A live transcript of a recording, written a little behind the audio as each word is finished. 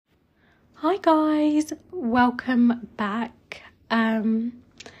Hi guys, welcome back. So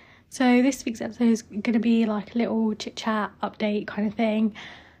this week's episode is going to be like a little chit chat update kind of thing.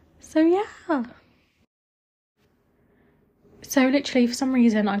 So yeah. So literally for some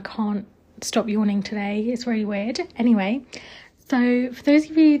reason I can't stop yawning today. It's really weird. Anyway, so for those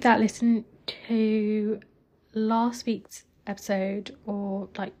of you that listened to last week's episode or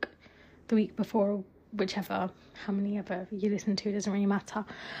like the week before, whichever, how many ever you listen to, doesn't really matter.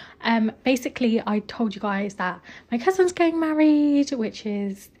 Basically I told you guys that my cousin's getting married, which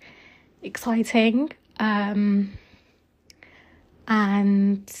is exciting. And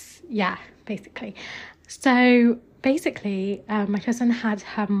yeah, basically. So basically, my cousin had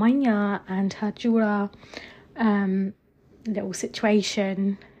her manya and her jura little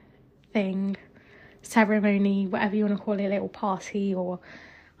situation thing, ceremony, whatever you want to call it, little party, or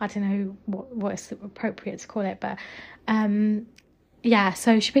I don't know what is appropriate to call it, but yeah,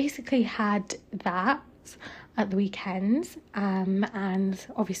 so she basically had that at the weekends, and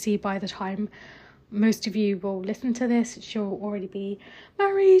obviously by the time most of you will listen to this, she'll already be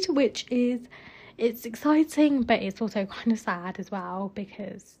married, which is, it's exciting, but it's also kind of sad as well,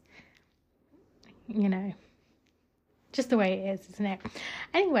 because, you know, just the way it is, isn't it?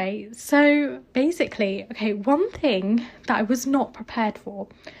 Anyway, so basically, okay, one thing that I was not prepared for,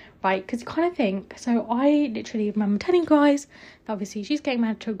 right, because you kind of think, so I literally remember telling you guys that obviously she's getting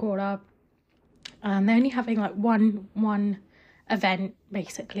married to a girl, and they're only having like one event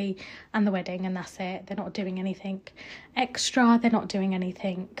basically, and the wedding, and that's it. They're not doing anything extra, they're not doing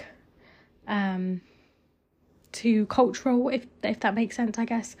anything too cultural, if that makes sense, I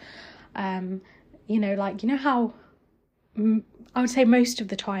guess. You know, like, you know how I would say most of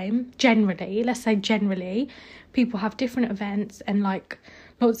the time, generally, let's say generally, people have different events and like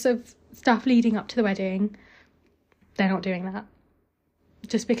lots of stuff leading up to the wedding. They're not doing that,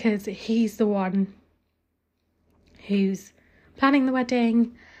 just because he's the one who's planning the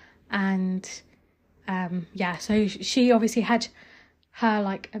wedding. And yeah, so she obviously had her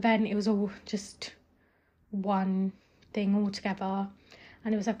like event. It was all just one thing all together,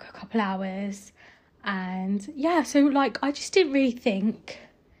 and it was like a couple hours. And yeah, so like I just didn't really think,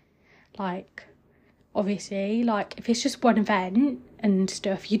 like, obviously, like if it's just one event and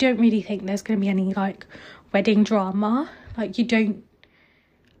stuff, you don't really think there's going to be any like wedding drama. Like, you don't,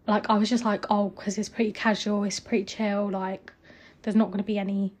 like, I was just like, oh, because it's pretty casual, it's pretty chill, like there's not going to be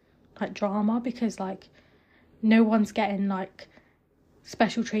any like drama, because like no one's getting like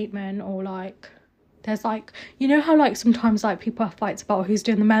special treatment, or like there's like, you know how like sometimes like people have fights about who's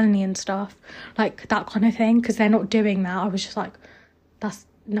doing the Melanie and stuff, like that kind of thing, because they're not doing that. I was just like, that's,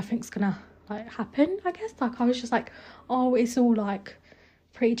 nothing's gonna like happen, I guess. Like I was just like, oh, it's all like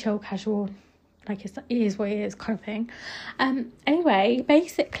pretty chill, casual, like it is what it is kind of thing. Anyway,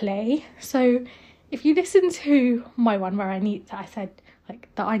 basically, so if you listen to my one where I said like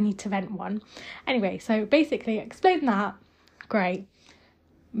that I need to vent one. Anyway, so basically explain that, great,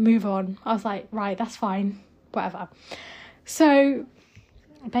 move on. I was like, right, that's fine, whatever. So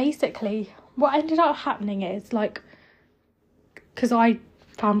basically what ended up happening is, like, because I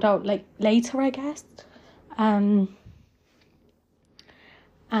found out like later, I guess, and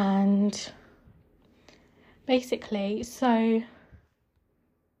basically, so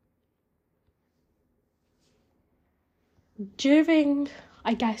during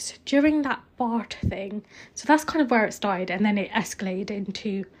that Bart thing, so that's kind of where it started, and then it escalated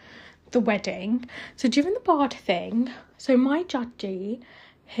into the wedding. So during the Bart thing, so my judgy,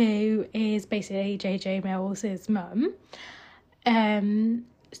 who is basically JJ Mills's mum,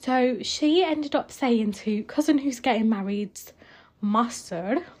 so she ended up saying to cousin who's getting married's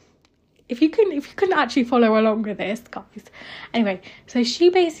mustard, if you couldn't actually follow along with this, guys. Anyway, so she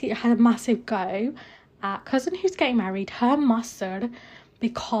basically had a massive go at cousin who's getting married, her mustard,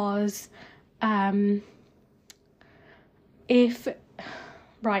 because if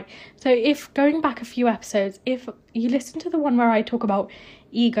going back a few episodes, if you listen to the one where I talk about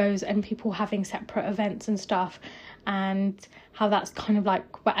egos and people having separate events and stuff, and how that's kind of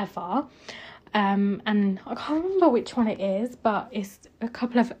like whatever, and I can't remember which one it is, but it's a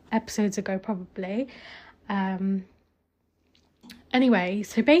couple of episodes ago probably. Anyway,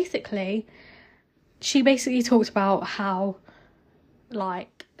 so basically she basically talked about how,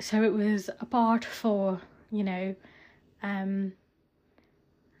 like, so it was a Bart for, you know,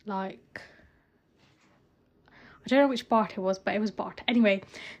 like, I don't know which Bart it was, but it was Bart. Anyway,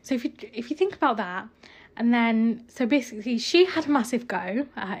 so if you think about that, and then, so basically she had a massive go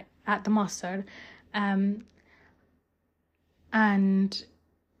at the mustard, and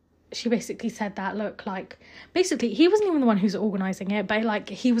she basically said that, look, like, basically, he wasn't even the one who's organising it, but, like,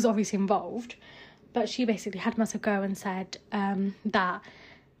 he was obviously involved. But she basically had a massive go and said that,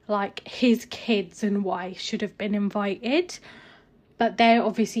 like, his kids and wife should have been invited, but they're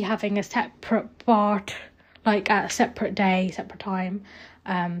obviously having a separate part, like, at a separate day, separate time.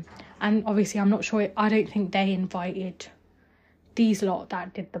 And obviously, I'm not sure, I don't think they invited these lot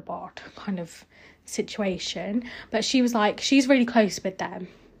that did the Bart kind of situation. But she was like, she's really close with them.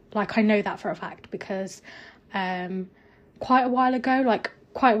 Like, I know that for a fact because quite a while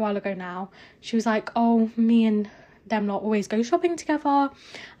ago now, she was like, oh, me and them lot always go shopping together,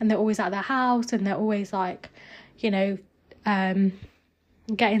 and they're always at their house, and they're always, like, you know,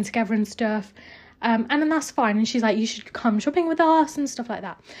 getting together and stuff. And then that's fine. And she's like, you should come shopping with us and stuff like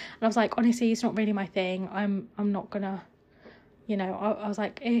that. And I was like, honestly, it's not really my thing. I'm not gonna, you know, I was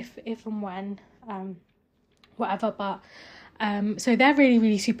like, if and when, whatever. But so they're really,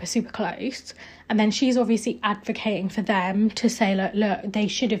 really super, super close. And then she's obviously advocating for them to say, look, they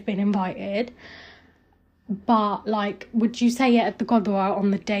should have been invited. But, like, would you say it at the Godwa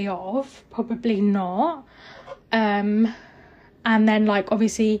on the day of? Probably not. And then, like,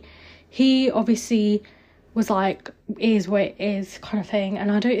 obviously, he obviously was like, is what it is kind of thing. And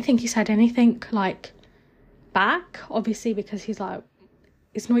I don't think he said anything, like, back, obviously, because he's like,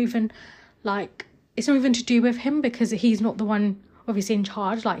 it's not even to do with him, because he's not the one obviously in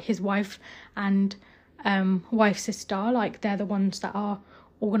charge. Like, his wife and wife's sister, like, they're the ones that are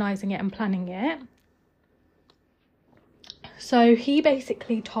organising it and planning it. So he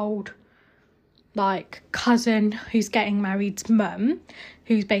basically told, like, cousin who's getting married's mum,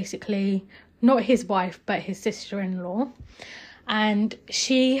 who's basically not his wife but his sister-in-law, and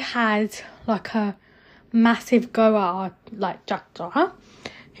she had, like, a massive go at, like, Jackdaw,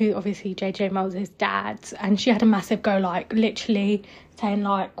 who obviously JJ Mel's his dad, and she had a massive go, like, literally saying,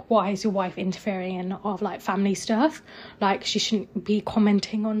 like, why is your wife interfering in of, like, family stuff? Like, she shouldn't be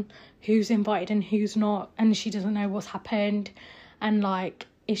commenting on who's invited and who's not, and she doesn't know what's happened, and, like,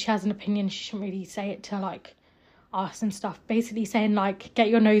 if she has an opinion, she shouldn't really say it to, like, us and stuff. Basically saying, like, get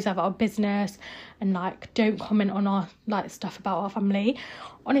your nose out of our business, and, like, don't comment on our, like, stuff about our family.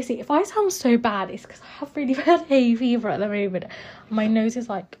 Honestly, if I sound so bad, it's because I have really bad hay fever at the moment. My nose is,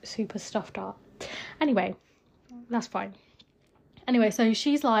 like, super stuffed up. Anyway, that's fine. Anyway, so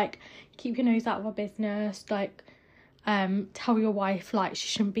she's like, keep your nose out of our business, like, tell your wife, like, she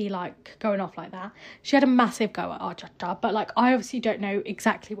shouldn't be, like, going off like that. She had a massive go at Arjata, but, like, I obviously don't know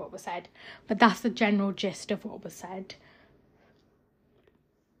exactly what was said, but that's the general gist of what was said.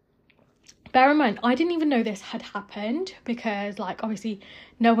 Bear in mind, I didn't even know this had happened, because, like, obviously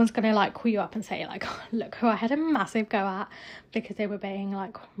no one's gonna, like, call you up and say, like, look who I had a massive go at, because they were being,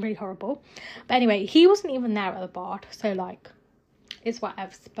 like, really horrible. But anyway, he wasn't even there at the bar, so, like, it's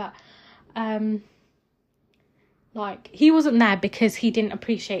whatevs. But like, he wasn't there because he didn't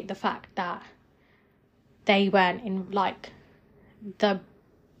appreciate the fact that they weren't in, like, the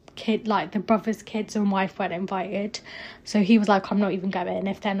kid, like, the brother's kids and wife weren't invited. So he was like, I'm not even going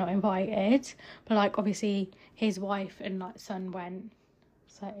if they're not invited. But, like, obviously his wife and, like, son went.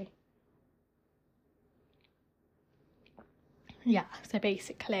 So yeah, so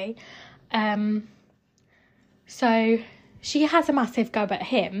basically so she has a massive go at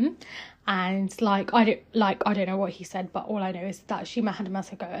him, and, like, I don't know what he said, but all I know is that she had a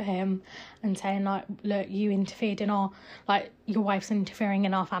massive go at him and saying, like, look, you interfered in our, like, your wife's interfering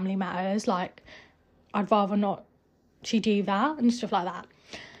in our family matters, like, I'd rather not she do that, and stuff like that.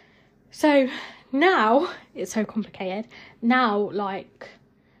 So now it's so complicated now, like,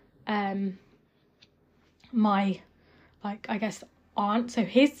 my, like, I guess aunt, so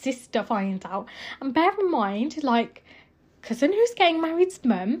his sister, finds out. And bear in mind, like, cousin who's getting married's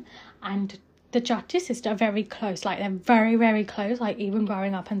mum and the judge's sister are very close. Like, they're very, very close, like, even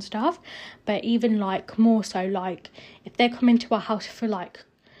growing up and stuff. But even, like, more so, like, if they come into our house for, like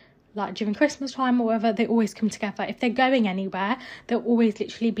during Christmas time or whatever, they always come together. If they're going anywhere, they'll always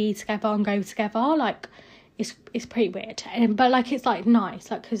literally be together and go together. Like, it's pretty weird. But, like, it's, like, nice,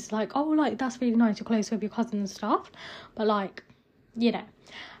 like, because, like, oh, like, that's really nice, you're close with your cousin and stuff. But, like, you know,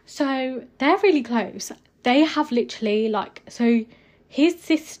 so they're really close. They have literally, like, so his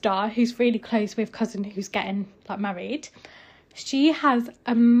sister, who's really close with cousin who's getting, like, married, she has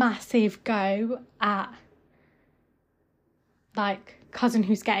a massive go at, like, cousin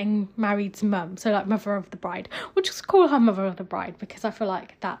who's getting married's mum, so, like, mother of the bride. We'll just call her mother of the bride, because I feel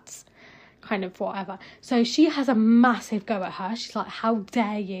like that's kind of whatever. So she has a massive go at her. She's like, how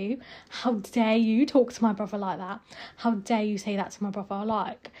dare you talk to my brother like that? How dare you say that to my brother?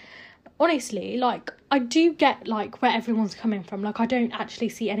 Like, honestly, like, I do get, like, where everyone's coming from. Like, I don't actually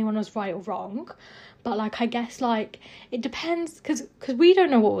see anyone as right or wrong. But, like, I guess, like, it depends, because we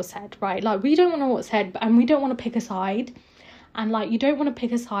don't know what was said, right? Like, we don't want to know what's said, and we don't want to pick a side. And, like, you don't want to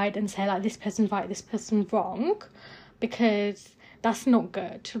pick a side and say, like, this person's right, this person's wrong, because that's not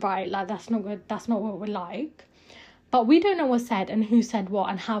good, right? Like, that's not good. That's not what we like. But we don't know what's said and who said what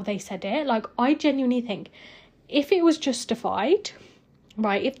and how they said it. Like, I genuinely think if it was justified,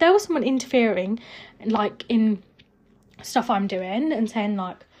 right, if there was someone interfering, like, in stuff I'm doing and saying,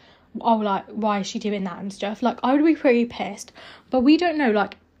 like, oh, like, why is she doing that and stuff, like, I would be pretty pissed. But we don't know,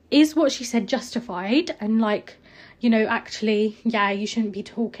 like, is what she said justified? And, like, you know, actually, yeah, you shouldn't be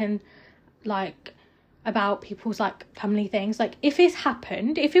talking, like, about people's, like, family things. Like, if it's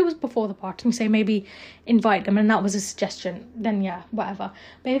happened, if it was before the party, and say maybe invite them and that was a suggestion, then yeah, whatever.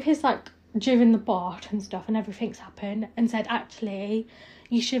 But if it's, like, during the party and stuff and everything's happened and said, actually,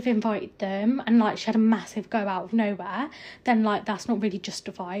 you should have invited them, and, like, she had a massive go out of nowhere, then, like, that's not really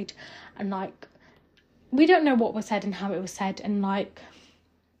justified. And, like, we don't know what was said and how it was said, and, like,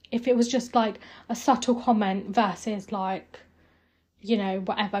 if it was just, like, a subtle comment versus, like, you know,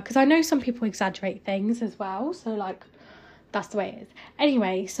 whatever, because I know some people exaggerate things as well, so, like, that's the way it is.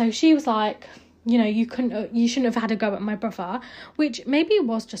 Anyway, so she was like, you know, you shouldn't have had a go at my brother, which maybe it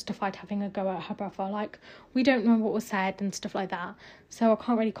was justified having a go at her brother. Like, we don't know what was said and stuff like that, so I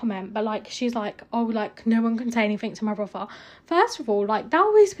can't really comment. But, like, she's like, oh, like, no one can say anything to my brother. First of all, like, that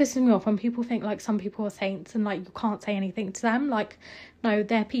always pisses me off when people think, like, some people are saints and, like, you can't say anything to them. Like, no,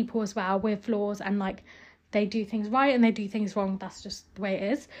 they're people as well with flaws, and, like, they do things right and they do things wrong. That's just the way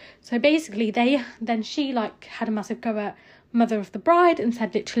it is. So basically, she, like, had a massive go at mother of the bride and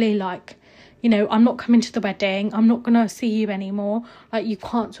said literally, like, you know, I'm not coming to the wedding, I'm not gonna see you anymore, like, you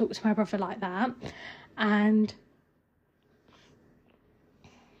can't talk to my brother like that. And,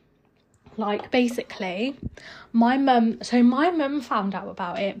 like, basically, my mum found out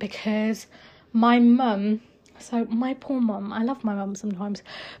about it because my poor mum, I love my mum sometimes,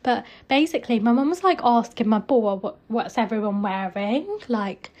 but basically my mum was, like, asking my boy what's everyone wearing,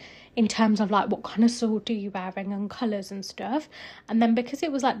 like, in terms of, like, what kind of sword are you wearing and colours and stuff. And then because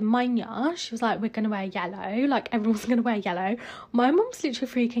it was, like, Manya, she was like, we're gonna wear yellow, like, everyone's gonna wear yellow. My mum's literally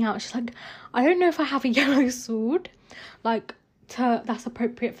freaking out. She's like, I don't know if I have a yellow sword, like, that's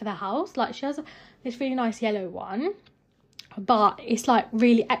appropriate for the house. Like, she has this really nice yellow one, but it's, like,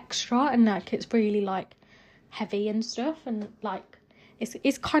 really extra, and, like, it's really, like, heavy and stuff, and, like,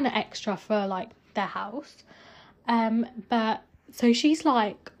 it's kind of extra for, like, their house. But so she's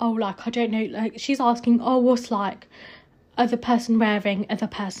like, oh, like, I don't know, like, she's asking, oh, what's, like, other person wearing.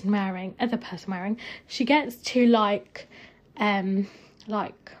 She gets to, like,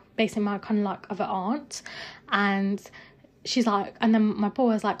 basically my kind of, like, other aunt, and she's like, and then my boy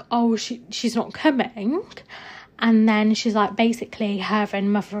was like, oh, she's not coming. And then she's like, basically, her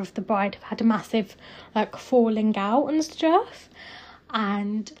and mother of the bride have had a massive, like, falling out and stuff,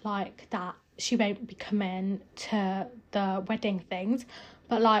 and, like, that she won't be coming to the wedding things.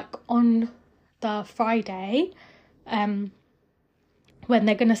 But, like, on the Friday, when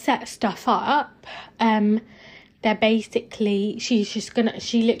they're gonna set stuff up, they're basically,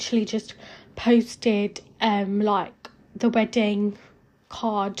 she literally just posted, like, the wedding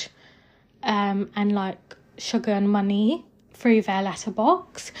card, and, like, sugar and money through their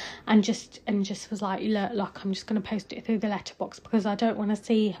letterbox, and just was like, look, I'm just going to post it through the letterbox because I don't want to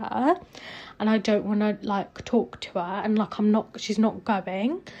see her and I don't want to, like, talk to her, and, like, she's not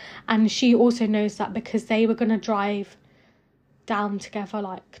going. And she also knows that because they were going to drive down together,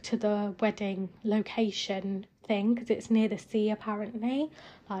 like, to the wedding location thing, because it's near the sea apparently,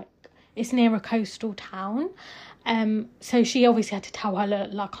 like, it's near a coastal town. So she obviously had to tell her,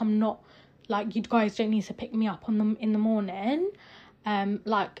 look, like, I'm not, like, you guys don't need to pick me up in the morning.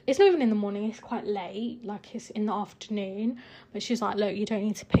 Like, it's not even in the morning, it's quite late, like, it's in the afternoon. But she's like, look, you don't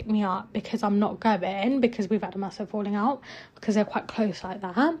need to pick me up because I'm not going, because we've had a massive falling out, because they're quite close like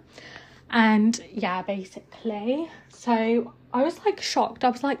that. And yeah, basically, so I was, like, shocked. I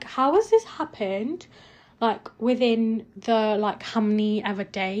was like, how has this happened, like, within the, like, how many ever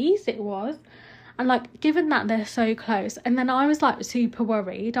days it was? And, like, given that they're so close, and then I was, like, super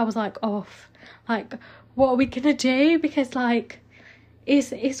worried. I was like, oh, like, what are we gonna do? Because, like,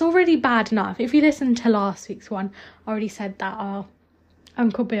 it's already bad enough. If you listen to last week's one, I already said that our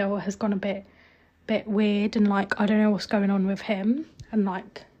Uncle Bill has gone a bit weird, and, like, I don't know what's going on with him. And,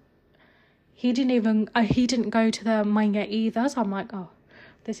 like, he didn't go to the manga either, so I'm like, oh,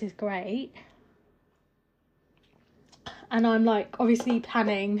 this is great. And I'm, like, obviously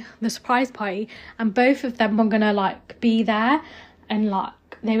planning the surprise party, and both of them are gonna, like, be there, and, like,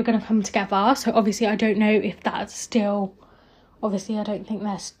 they were going to come together. So obviously I don't know if that's still, obviously I don't think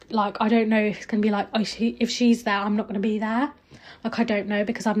there's, like, I don't know if it's going to be like, oh, if she's there, I'm not going to be there. Like, I don't know,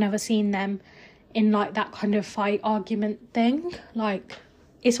 because I've never seen them in like that kind of fight argument thing. Like,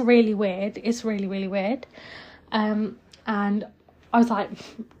 it's really weird. It's really, really weird. And I was like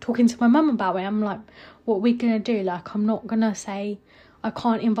talking to my mum about it. I'm like, what are we gonna do? Like, I'm not gonna say I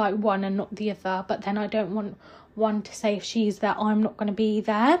can't invite one and not the other, but then I don't want one to say if she's there, I'm not gonna be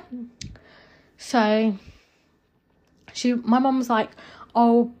there. So my mum was like,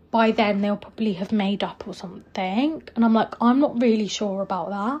 oh, by then they'll probably have made up or something. And I'm like, I'm not really sure about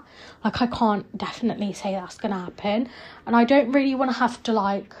that. Like, I can't definitely say that's gonna happen. And I don't really want to have to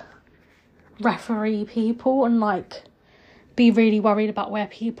like referee people and like be really worried about where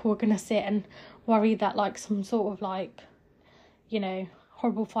people are gonna sit and worry that like some sort of like, you know,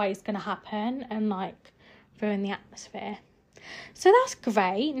 horrible fight is gonna happen and like ruin the atmosphere. So that's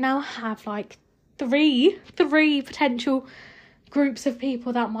great. Now I have like three potential groups of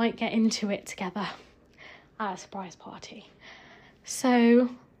people that might get into it together at a surprise party. So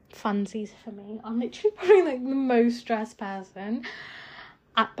funsies for me. I'm literally probably like the most stressed person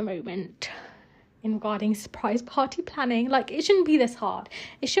at the moment in regarding surprise party planning. Like, it shouldn't be this hard.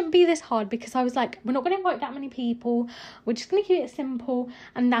 It shouldn't be this hard, because I was like, we're not going to invite that many people. We're just going to keep it simple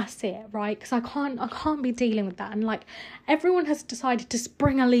and that's it, right? Because I can't be dealing with that. And like, everyone has decided to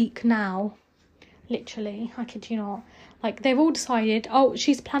spring a leak now. Literally, I kid you not. Like, they've all decided, oh,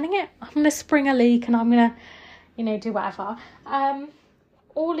 she's planning it, I'm going to spring a leak and I'm going to, you know, do whatever.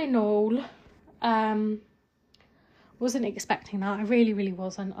 All in all, wasn't expecting that. I really, really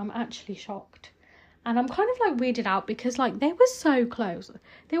wasn't. I'm actually shocked. And I'm kind of like weirded out, because like they were so close.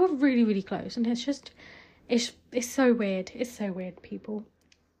 They were really, really close. And it's just, it's so weird. It's so weird, people.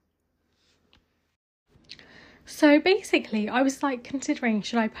 So basically, I was like considering,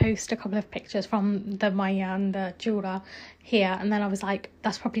 should I post a couple of pictures from the Maya and the jeweler here? And then I was like,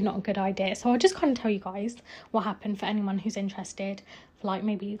 that's probably not a good idea. So I'll just kind of tell you guys what happened for anyone who's interested for like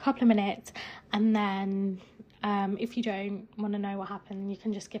maybe a couple of minutes. And then if you don't want to know what happened, you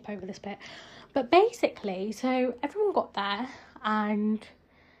can just skip over this bit. But basically, so everyone got there and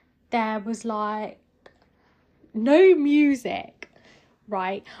there was like no music,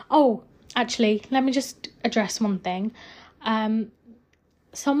 right? Oh, actually, let me just address one thing.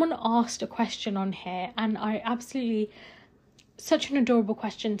 Someone asked a question on here, and I absolutely, such an adorable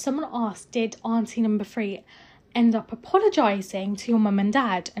question. Someone asked, did auntie number 3 end up apologising to your mum and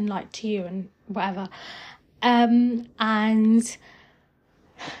dad and like to you and whatever? And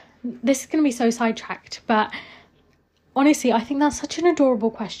this is going to be so sidetracked, but honestly, I think that's such an adorable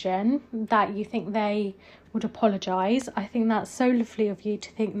question that you think they would apologise. I think that's so lovely of you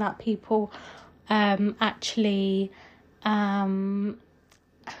to think that people actually are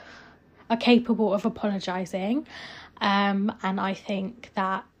capable of apologising. And I think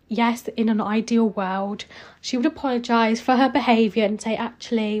that, yes, in an ideal world, she would apologise for her behaviour and say,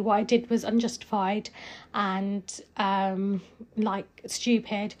 actually, what I did was unjustified and like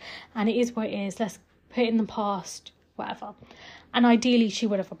stupid, and it is what it is. Let's put it in the past, whatever. And ideally, she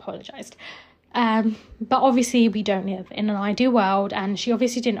would have apologised. But obviously we don't live in an ideal world, and she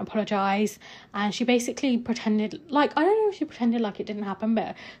obviously didn't apologise, and she basically pretended, like, I don't know if she pretended like it didn't happen,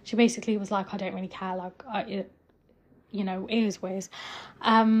 but she basically was like, I don't really care, like, you know, it is what it is.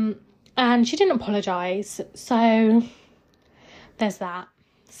 And she didn't apologise, so there's that.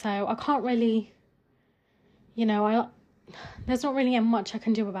 So I can't really, you know, there's not really much I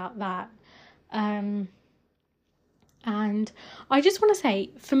can do about that. And I just want to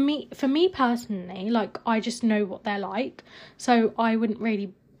say, for me personally, like, I just know what they're like, so I wouldn't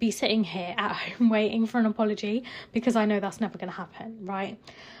really be sitting here at home waiting for an apology, because I know that's never going to happen, right?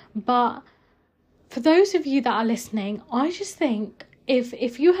 But for those of you that are listening, I just think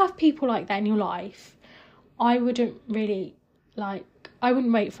if you have people like that in your life, I wouldn't really, like, I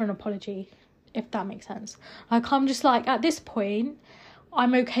wouldn't wait for an apology, if that makes sense. Like, I'm just like, at this point,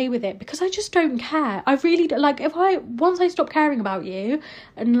 I'm okay with it, because I just don't care. I really don't, like, once I stop caring about you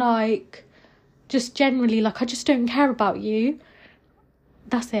and like just generally, like, I just don't care about you,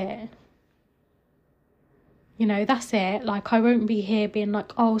 that's it. You know, that's it. Like, I won't be here being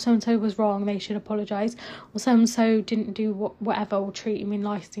like, oh, so-and-so was wrong, they should apologise, or so-and-so didn't do whatever, or treat me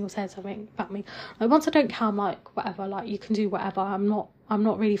nicely, or said something about me. Like, once I don't care, I'm like, whatever, like, you can do whatever. I'm not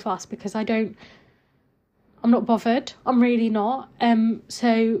really fussed, because I'm not bothered. I'm really not.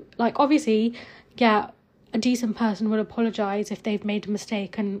 So, like, obviously, yeah, a decent person would apologise if they've made a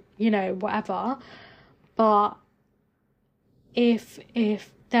mistake and, you know, whatever. But if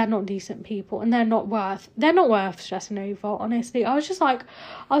they're not decent people, and they're not worth stressing over, honestly. I was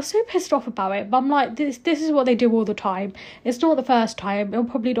so pissed off about it, but I'm like, this is what they do all the time. It's not the first time, it'll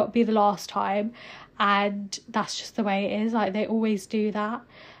probably not be the last time, and that's just the way it is. Like, they always do that.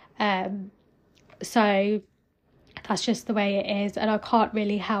 So that's just the way it is, and I can't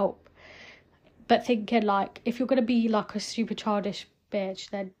really help but thinking, like, if you're gonna be like a super childish bitch,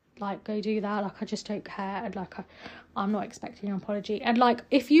 then like, go do that. Like, I just don't care, and like, I'm not expecting an apology. And like,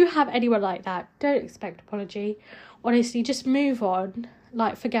 if you have anyone like that, don't expect an apology. Honestly, just move on.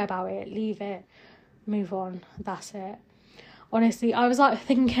 Like, forget about it, leave it, move on, that's it. Honestly, I was like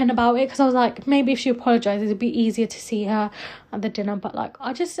thinking about it, because I was like, maybe if she apologizes, it'd be easier to see her at the dinner. But like,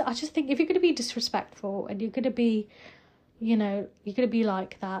 I just think, if you're gonna be disrespectful and you're gonna be, you know, you're gonna be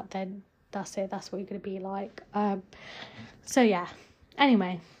like that, then that's it, that's what you're gonna be like. So yeah,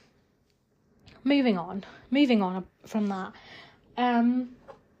 anyway, moving on from that.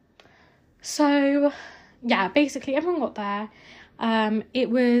 So yeah, basically everyone got there. It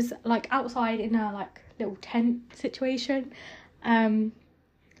was like outside in a like little tent situation,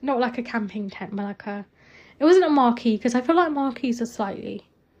 not like a camping tent, but like it wasn't a marquee, because I feel like marquees are slightly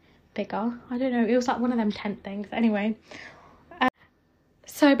bigger. I don't know, it was like one of them tent things. Anyway,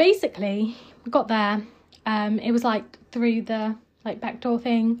 so basically we got there. It was like through the like back door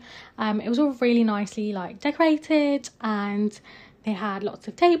thing. It was all really nicely like decorated, and they had lots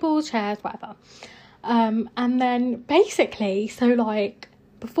of tables, chairs, whatever. And then basically, so like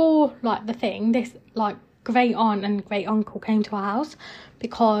before like the thing, this like great aunt and great uncle came to our house,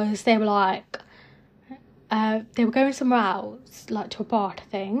 because they were like they were going somewhere else, like to a bar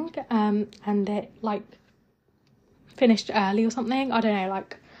thing, and they like finished early or something, I don't know,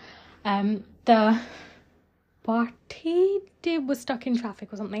 like the party was stuck in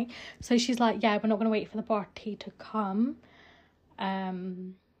traffic or something. So she's like, yeah, we're not gonna wait for the party to come. I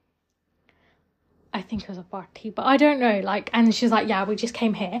think it was a party, but I don't know, like, and she's like, yeah, we just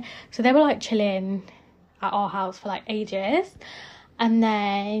came here. So they were like chilling at our house for like ages, and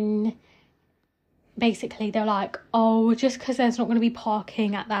then basically they're like, oh, just because there's not going to be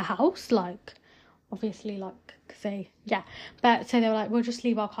parking at their house, like, obviously, like, because they, yeah, but so they were like, we'll just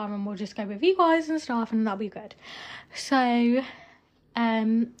leave our car and we'll just go with you guys and stuff, and that'll be good. So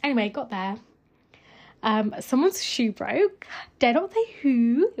anyway, got there. Someone's shoe broke. Dare not say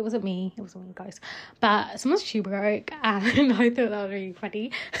who. It wasn't me, guys, but someone's shoe broke, and I thought that was really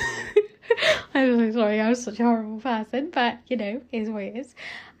funny. I'm so sorry, I was such a horrible person, but you know, it is what it is.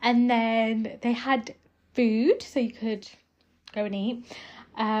 And then they had food, so you could go and eat.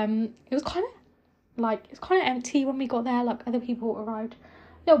 It was kind of empty when we got there. Like, other people arrived a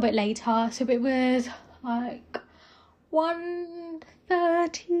little bit later, so it was like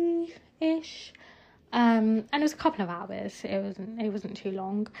 1:30 ish. And it was a couple of hours. It wasn't too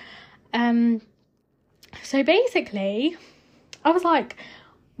long. So basically, I was like,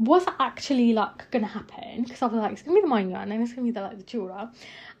 what's actually like gonna happen? Because I was like, it's gonna be the manga, and then it's gonna be the jeweler,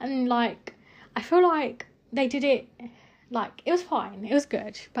 and like, I feel like they did it, like, it was fine, it was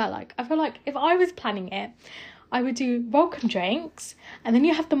good, but like, I feel like if I was planning it, I would do welcome drinks, and then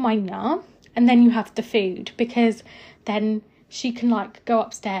you have the manga, and then you have the food, because then she can like go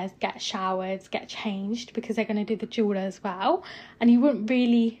upstairs, get showered, get changed, because they're going to do the jeweler as well. And you wouldn't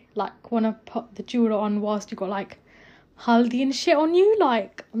really like want to put the jeweler on whilst you got like haldi and shit on you.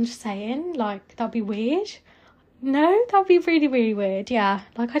 Like, I'm just saying, like, that'd be weird. No, that'd be really, really weird. Yeah,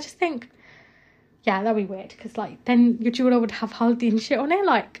 like, I just think, yeah, that'd be weird, because like then your jeweler would have haldi and shit on it.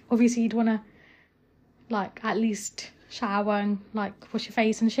 Like, obviously you'd want to like at least shower and like wash your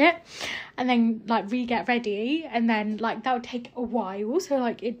face and shit, and then like get ready, and then like that would take a while. So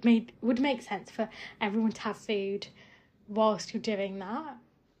like it would make sense for everyone to have food whilst you're doing that.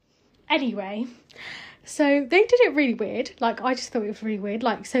 Anyway, so they did it really weird. Like, I just thought it was really weird.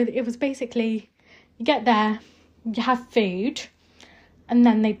 Like, so it was basically, you get there, you have food, and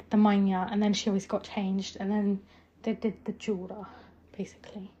then they did the manya, and then she always got changed, and then they did the jeweler,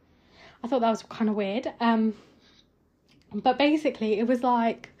 basically. I thought that was kind of weird. But basically it was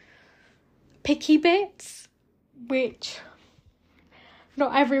like picky bits, which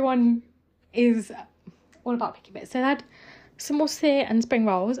not everyone is all about picky bits. So they had samosa and spring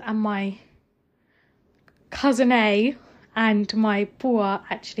rolls, and my cousin A and my bua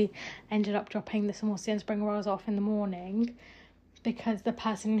actually ended up dropping the samosa and spring rolls off in the morning, because the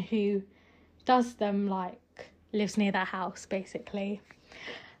person who does them like lives near their house, basically.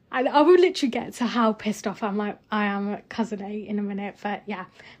 And I will literally get to how pissed off I am at cousin A in a minute, but yeah,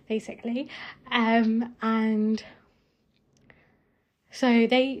 basically. And So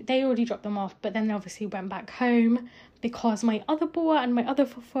they already dropped them off, but then they obviously went back home because my other boy and my other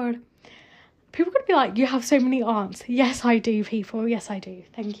fufford, people are going to be like, you have so many aunts. Yes, I do, people. Yes, I do.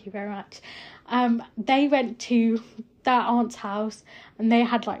 Thank you very much. They went to their aunt's house and they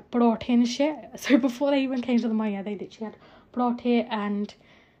had like brought in shit. So before they even came to the Maya, they literally had brought it. And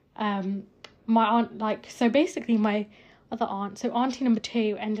my aunt, like, so basically my other aunt, so auntie number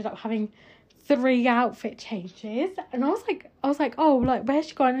 2 ended up having 3 outfit changes. And I was like, oh, like, where's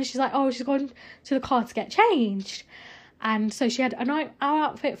she gone? And she's like, oh, she's gone to the car to get changed. And so she had our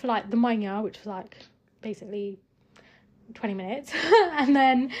outfit for like the Maya, which was like basically 20 minutes. And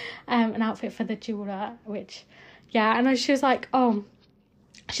then an outfit for the jeweler, which, yeah. And she was like, oh,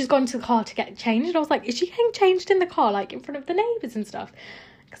 she's gone to the car to get changed. And I was like, is she getting changed in the car, like in front of the neighbours and stuff?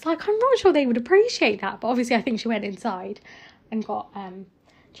 Because like, I'm not sure they would appreciate that. But obviously I think she went inside and got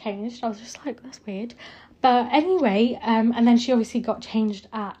changed. I was just like, that's weird. But anyway, and then she obviously got changed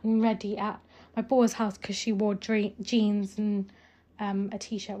and ready at my boy's house because she wore jeans and a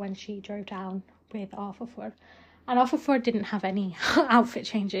t-shirt when she drove down with Arthur Ford. And Arthur Ford didn't have any outfit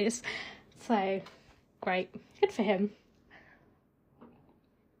changes. So, great. Good for him.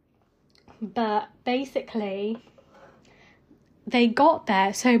 But basically, they got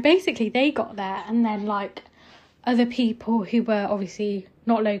there. So basically, they got there and then like other people who were obviously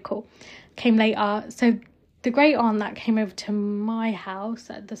not local came later. So the great aunt that came over to my house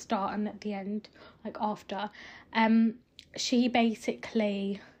at the start and at the end, like after, she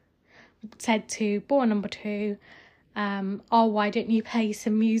basically said to boy number 2, oh, why don't you play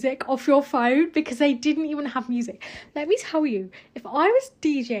some music off your phone? Because they didn't even have music. Let me tell you, if I was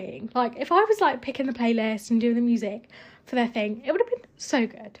DJing, like if I was like picking the playlist and doing the music for their thing, it would have been so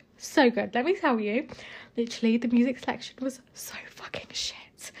good. So good. Let me tell you, literally the music selection was so fucking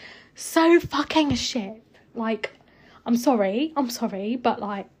shit. So fucking shit. Like, I'm sorry, but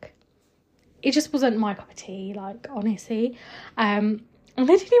like, it just wasn't my cup of tea, like, honestly. And they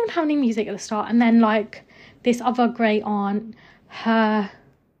didn't even have any music at the start. And then like this other great aunt, her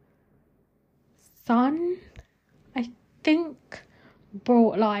son, I think,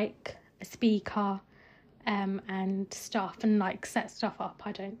 brought like a speaker and stuff and like set stuff up.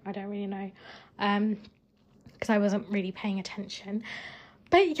 I don't really know, because I wasn't really paying attention.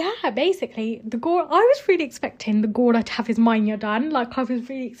 But yeah, basically, I was really expecting the Gora to have his Manya done. Like, I was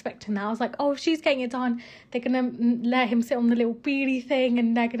really expecting that. I was like, oh, if she's getting it done, they're going to let him sit on the little beanie thing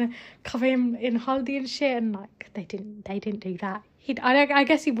and they're going to cover him in haldi and shit. And, like, they didn't do that. I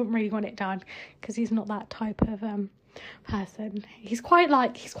guess he wouldn't really want it done because he's not that type of person. He's quite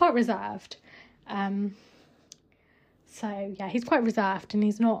reserved. So, yeah, he's quite reserved and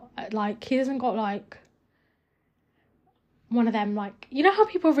he's not, like, he hasn't got, like, one of them, like, you know how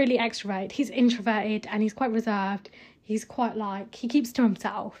people are really extrovert? He's introverted and he's quite reserved. He's quite like, he keeps to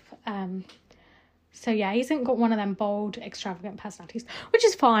himself. So yeah, he hasn't got one of them bold, extravagant personalities, which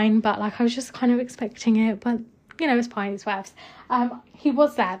is fine. But like, I was just kind of expecting it. But you know, it's fine. It's whatever. He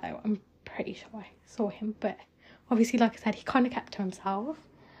was there though. I'm pretty sure I saw him. But obviously, like I said, he kind of kept to himself,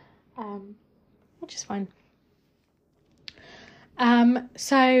 which is fine.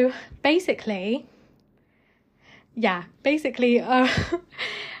 So basically,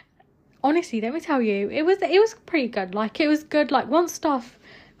 honestly, let me tell you, it was pretty good. Like, it was good. Like, once stuff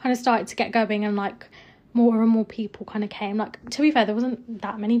kind of started to get going and like more and more people kind of came, like, to be fair, there wasn't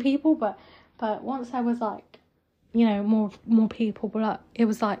that many people, but once there was like, you know, more people, but like, it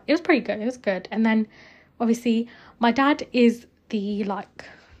was pretty good. It was good. And then obviously my dad is the like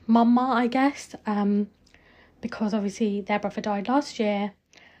mama, I guess, because obviously their brother died last year.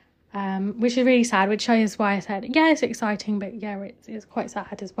 Which is really sad, which is why I said, yeah, it's exciting, but yeah, it's quite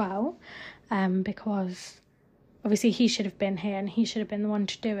sad as well, because obviously he should have been here and he should have been the one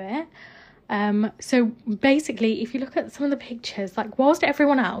to do it. So basically, if you look at some of the pictures, like, whilst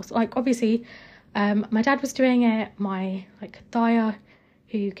everyone else, like, obviously, my dad was doing it, my, like, Daya,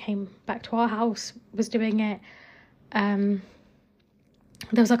 who came back to our house, was doing it, there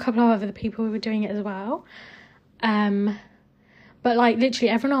was a couple of other people who were doing it as well, but, like, literally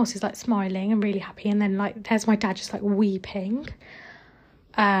everyone else is, like, smiling and really happy. And then, like, there's my dad just, like, weeping.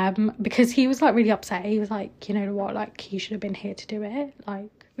 Because he was, like, really upset. He was like, you know what, like, he should have been here to do it.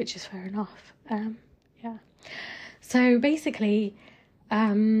 Like, which is fair enough. Yeah. So, basically,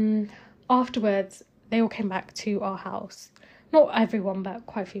 afterwards, they all came back to our house. Not everyone, but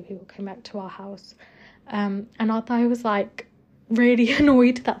quite a few people came back to our house. And I was, like, really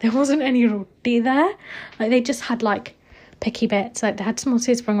annoyed that there wasn't any roti there. Like, they just had, like, picky bits. Like, they had small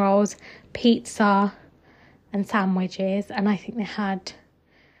spring rolls, pizza and sandwiches, and I think they had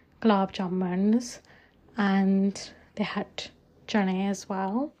gulab jamuns and they had Johnny as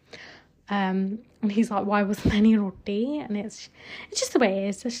well. And he's like, why wasn't any roti? And it's just the way it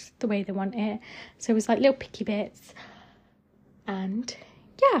is. It's just the way they want it. So it was like little picky bits. And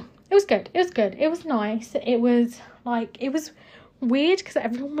yeah, it was good. It was good. It was nice. It was weird because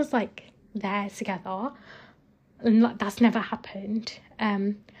everyone was like there together. And like that's never happened.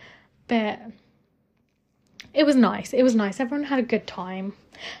 But it was nice. It was nice. Everyone had a good time.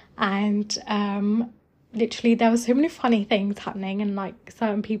 And literally there were so many funny things happening and like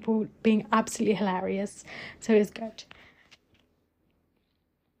certain people being absolutely hilarious. So it was good.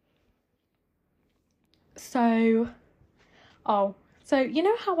 So you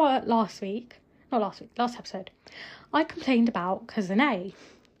know how last episode, I complained about Cousin A.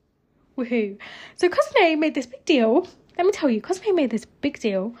 Woohoo. So Cousin A made this big deal. Let me tell you, Cousin A made this big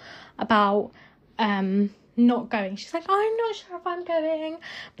deal about not going. She's like, I'm not sure if I'm going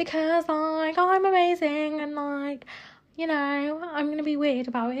because like I'm amazing and like, you know, I'm gonna be weird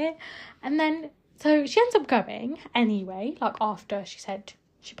about it. And then so she ends up going anyway, like after she said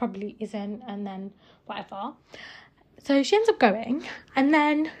she probably isn't, and then whatever. So she ends up going, and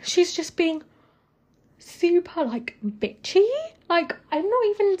then she's just being super like bitchy. Like I'm not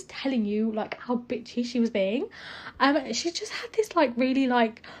even telling you like how bitchy she was being. She just had this like really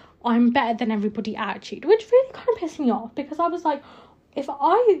like I'm better than everybody attitude, which really kind of pissed me off because I was like, if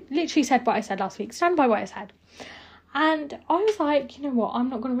I literally said what I said last week, stand by what I said. And I was like, you know what,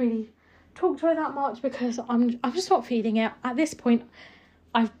 I'm not going to really talk to her that much because I'm just not feeling it. At this point,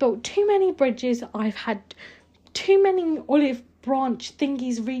 I've built too many bridges. I've had too many olive branch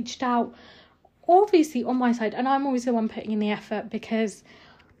thingies reached out, obviously on my side, and I'm always the one putting in the effort because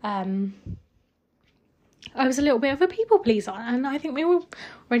I was a little bit of a people pleaser, and I think we all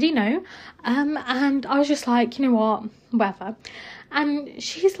already know. And I was just like, you know what, whatever. And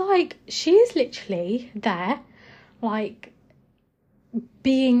she's literally there, like,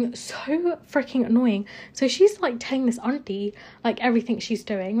 being so freaking annoying. So she's like telling this auntie like everything she's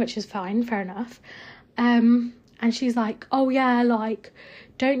doing, which is fine, fair enough. And she's like, oh yeah, like,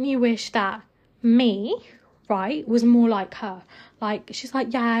 don't you wish that me, right, was more like her? Like, she's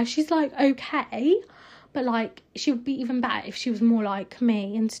like, yeah, she's like okay, but like she would be even better if she was more like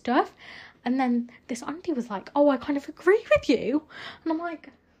me and stuff. And then this auntie was like, oh, I kind of agree with you. And I'm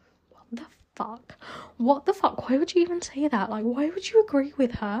like, what the fuck, why would you even say that? Like, why would you agree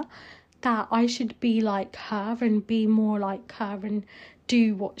with her that I should be like her and be more like her and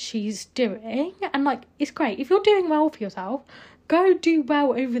do what she's doing? And like, it's great if you're doing well for yourself, go do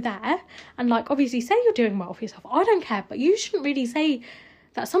well over there, and like obviously say you're doing well for yourself, I don't care, but you shouldn't really say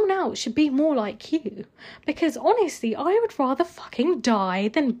that someone else should be more like you, because honestly I would rather fucking die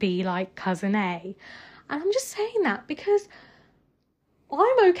than be like Cousin A. And I'm just saying that because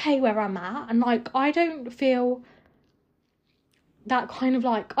I'm okay where I'm at, and like I don't feel that kind of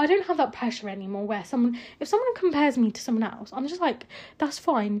like, I don't have that pressure anymore where if someone compares me to someone else, I'm just like, that's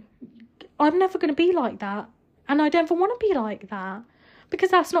fine, I'm never going to be like that, and I never want to be like that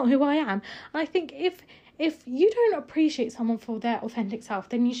because that's not who I am. And I think if you don't appreciate someone for their authentic self,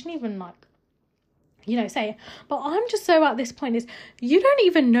 then you shouldn't even like, you know, say it. But I'm just so at this point is, you don't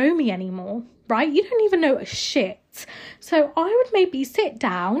even know me anymore, right? You don't even know a shit. So I would maybe sit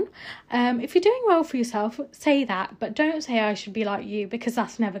down. If you're doing well for yourself, say that, but don't say I should be like you, because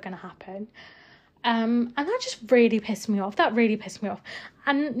that's never going to happen. And that just really pissed me off. That really pissed me off.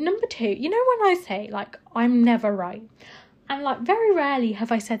 And number two, you know, when I say like I'm never right, and like very rarely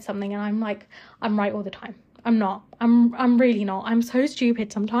have I said something and I'm like, I'm right all the time. I'm not. I'm really not. I'm so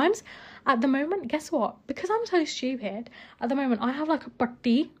stupid sometimes. At the moment, guess what? Because I'm so stupid, at the moment I have like a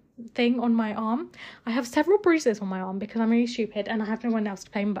putty thing on my arm. I have several bruises on my arm because I'm really stupid and I have no one else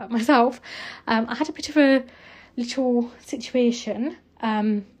to blame but myself. I had a bit of a little situation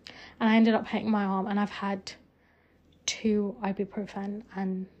and I ended up hurting my arm, and I've had 2 ibuprofen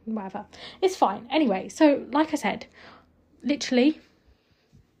and whatever. It's fine. Anyway, so like I said, literally,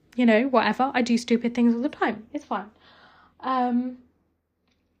 you know, whatever, I do stupid things all the time. It's fine.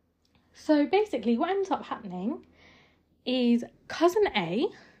 So basically what ends up happening is Cousin A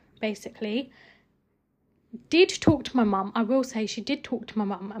basically did talk to my mum. I will say she did talk to my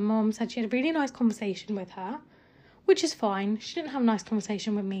mum, and my mum said she had a really nice conversation with her, which is fine. She didn't have a nice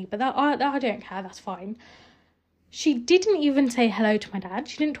conversation with me, but that I don't care, that's fine. She didn't even say hello to my dad.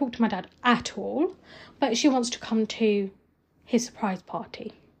 She didn't talk to my dad at all, but she wants to come to his surprise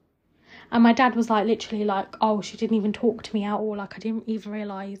party. And my dad was like, literally like, oh, she didn't even talk to me at all. Like, I didn't even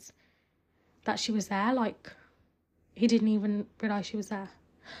realise that she was there. Like, he didn't even realise she was there.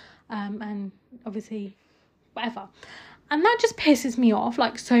 And obviously, whatever. And that just pisses me off,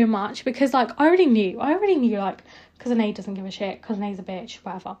 like, so much, because, like, I already knew, like, cousin A doesn't give a shit, cousin A's a bitch,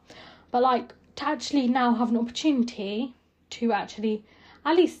 whatever. But, like, to actually now have an opportunity to actually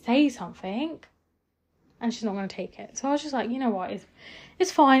at least say something, and she's not going to take it. So I was just like, you know what,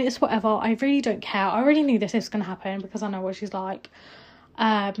 it's fine, it's whatever, I really don't care. I already knew this was going to happen, because I know what she's like.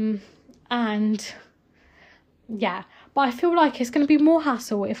 And, yeah. But I feel like it's going to be more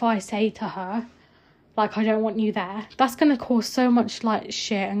hassle if I say to her, like, I don't want you there. That's going to cause so much, like,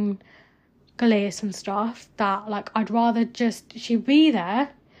 shit and gliss and stuff that, like, I'd rather just she be there,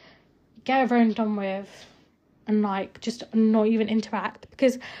 get over and done with, and, like, just not even interact.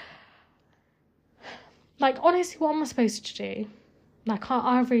 Because, like, honestly, what am I supposed to do? Like,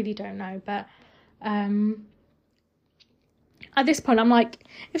 I really don't know. But at this point, I'm like,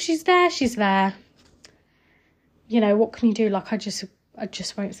 if she's there, she's there. You know, what can you do? Like, I just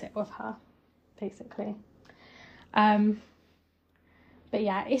won't sit with her, basically. But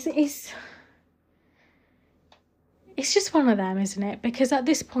yeah, it's just one of them, isn't it? Because at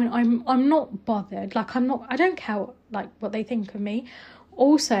this point, I'm not bothered. Like, I don't care what they think of me.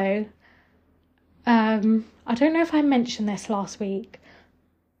 Also, I don't know if I mentioned this last week,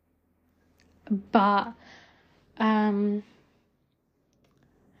 but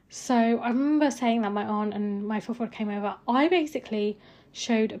so I remember saying that my aunt and my fufu came over. I basically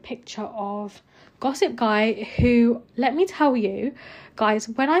showed a picture of Gossip Guy, who, let me tell you, guys,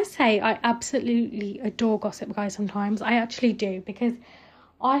 when I say I absolutely adore Gossip Guy sometimes, I actually do, because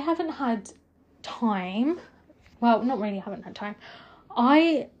I haven't had time. Well, not really haven't had time.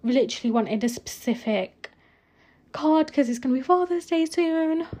 I literally wanted a specific card, because it's going to be Father's Day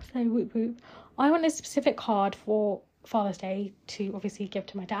soon. So, whoop whoop. I want a specific card for Father's Day to obviously give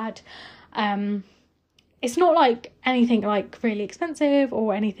to my dad. It's not like anything like really expensive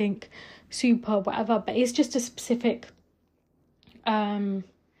or anything super whatever, but it's just a specific card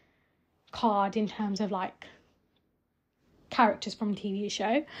in terms of like characters from a TV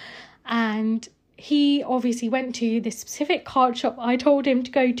show. And he obviously went to this specific card shop I told him to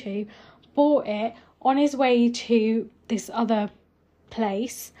go to, bought it on his way to this other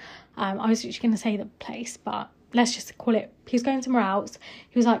place. I was actually going to say the place, but let's just call it, he's going somewhere else.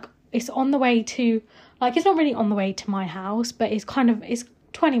 He was like, it's on the way to, like, it's not really on the way to my house, but it's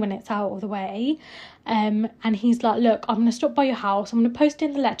 20 minutes out of the way. And he's like, look, I'm going to stop by your house. I'm going to post it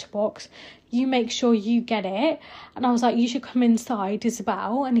in the letterbox. You make sure you get it. And I was like, you should come inside,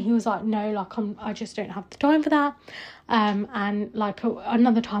 Isabel. And he was like, no, like, I just don't have the time for that. And like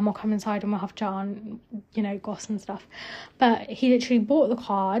another time I'll come inside and we'll have Sharn, you know, goss and stuff. But he literally bought the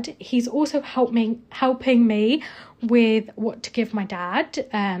card. He's also helping me with what to give my dad,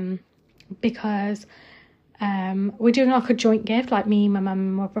 because we're doing like a joint gift, like me, my mum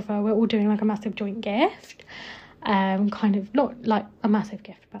and my brother, we're all doing like a massive joint gift, kind of not like a massive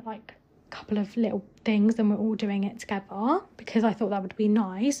gift, but like a couple of little things, and we're all doing it together, because I thought that would be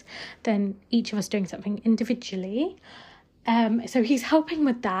nice than each of us doing something individually. So he's helping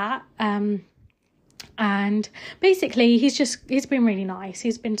with that, and basically he's been really nice.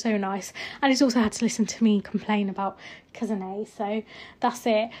 He's been so nice, and he's also had to listen to me complain about cousin A, so that's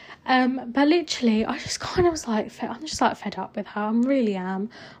it. But literally I just kind of was like, I'm just like fed up with her. I really am.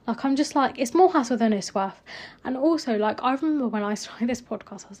 Like, I'm just like, it's more hassle than it's worth. And also, like, I remember when I started this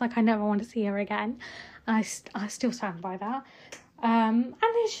podcast, I was like, I never want to see her again, and I still stand by that. And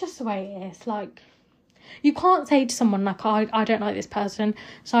it's just the way it is. Like, you can't say to someone like, I don't like this person,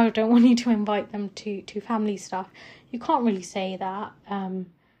 so I don't want you to invite them to family stuff. You can't really say that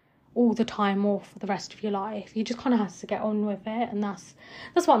all the time or for the rest of your life. You just kind of have to get on with it, and that's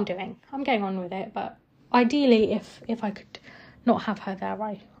what I'm doing. I'm getting on with it, but ideally if I could not have her there,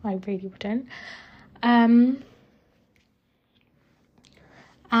 I really wouldn't.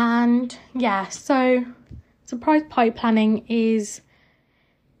 And yeah, so surprise party planning it's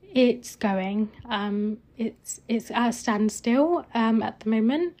going. It's at a standstill at the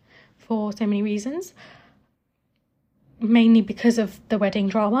moment for so many reasons. Mainly because of the wedding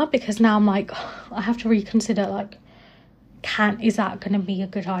drama, because now I'm like, I have to reconsider, like, is that going to be a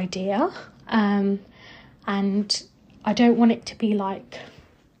good idea? And I don't want it to be like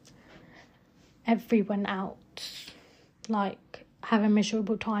everyone else like have a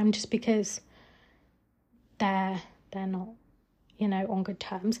miserable time just because they're not, you know, on good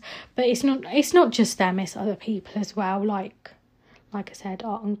terms. But it's not just them, it's other people as well. Like I said,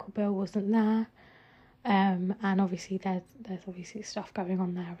 our Uncle Bill wasn't there, and obviously there's obviously stuff going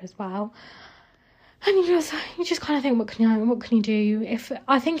on there as well. And you just kind of think, what can you do? If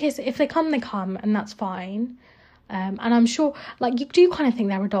they come, they come, and that's fine. And I'm sure, like, you do kind of think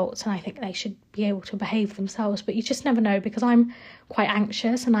they're adults and I think they should be able to behave themselves, but you just never know, because I'm quite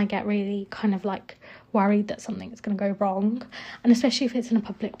anxious and I get really kind of like worried that something is going to go wrong, and especially if it's in a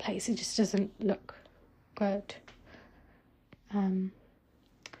public place, it just doesn't look good.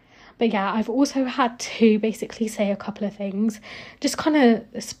 But yeah, I've also had to basically say a couple of things, just kind of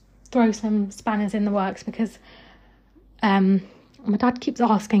throw some spanners in the works, because my dad keeps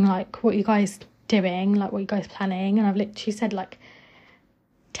asking, like, what you guys doing, like, what you guys planning, and I've literally said like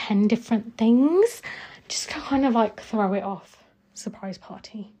 10 different things just to kind of like throw it off. Surprise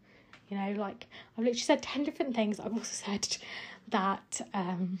party, you know, like, I've literally said 10 different things. I've also said that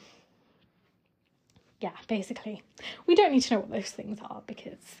yeah, basically we don't need to know what those things are,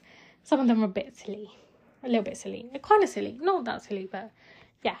 because some of them are a bit silly, a little bit silly, kind of silly, not that silly, but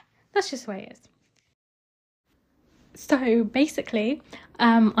yeah, that's just the way it is. So basically,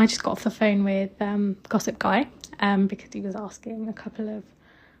 I just got off the phone with Gossip Guy because he was asking a couple of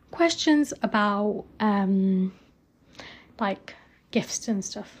questions about like gifts and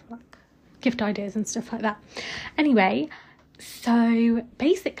stuff, like gift ideas and stuff like that. Anyway, so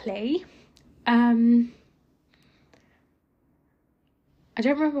basically, I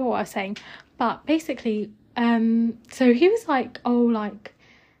don't remember what I was saying, but basically, so he was like, oh, like,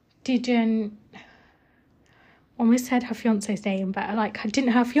 didn't, almost said her fiance's name, but like, didn't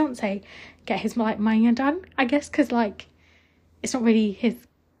her fiance get his like manga done, I guess, because like it's not really his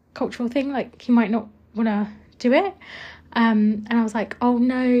cultural thing, like he might not want to do it, and I was like, oh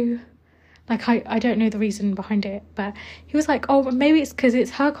no, like I don't know the reason behind it, but he was like, oh, maybe it's because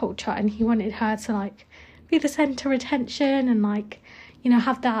it's her culture and he wanted her to like be the centre of attention and like, you know,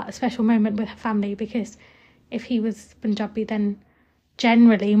 have that special moment with her family, because if he was Punjabi, then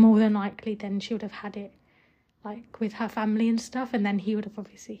generally, more than likely, then she would have had it like with her family and stuff, and then he would have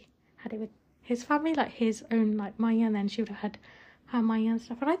obviously had it with his family, like his own like Maya, and then she would have had her Maya and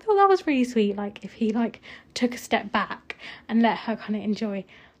stuff. And I thought that was really sweet, like if he like took a step back and let her kind of enjoy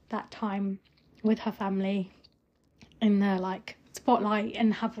that time with her family in the like spotlight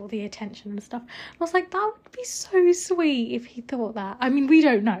and have all the attention and stuff. I was like, that would be so sweet if he thought that. I mean, we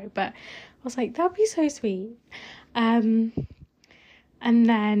don't know, but I was like, that'd be so sweet. And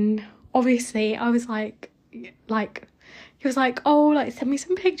then obviously I was like he was like, oh, like send me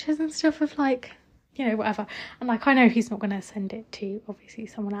some pictures and stuff of like, you know, whatever. And like, I know he's not going to send it to obviously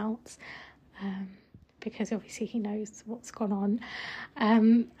someone else, because obviously he knows what's gone on.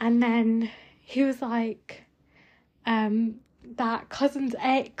 And then he was like, that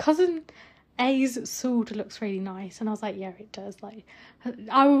cousin A's sword looks really nice, and I was like, yeah, it does. Like,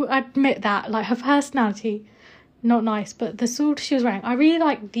 I will admit that, like, her personality, not nice, but the sword she was wearing, I really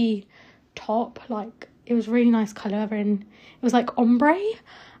liked the top, like, it was really nice colour, and it was like ombre.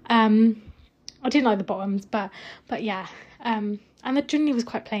 I didn't like the bottoms, but yeah, and the chunni was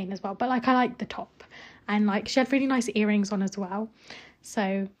quite plain as well, but like I liked the top, and like she had really nice earrings on as well,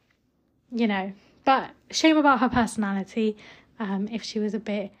 so, you know, but shame about her personality, if she was a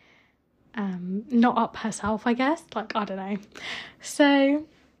bit not up herself, I guess, like, I don't know. So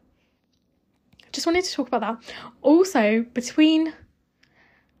just wanted to talk about that. Also, between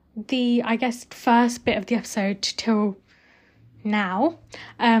the, I guess, first bit of the episode till now,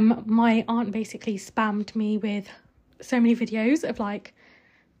 my aunt basically spammed me with so many videos of like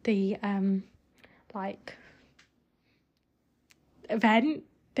the like event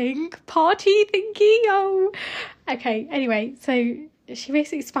thing, party thingy. Oh, okay, anyway, so she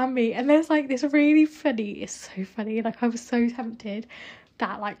basically spammed me, and there's like this really funny, it's so funny, like I was so tempted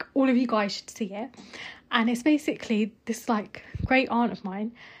that like all of you guys should see it. And it's basically this like great aunt of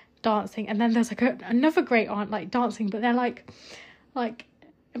mine dancing, and then there's like another great aunt like dancing, but they're like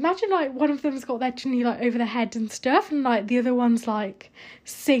imagine like one of them's got their chunni like over their head and stuff, and like the other one's like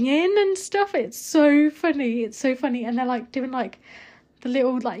singing and stuff. It's so funny, and they're like doing like the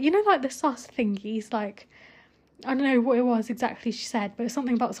little, like, you know, like the sus thingies, like, I don't know what it was exactly she said, but it's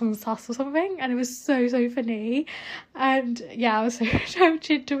something about someone's sus or something, and it was so funny. And yeah, I was so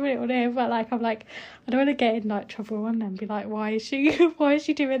tempted to put it on here, but like I'm like, I don't want to get in like trouble and then be like, why is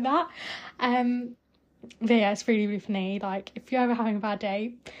she doing that? But yeah, it's really funny. Like, if you're ever having a bad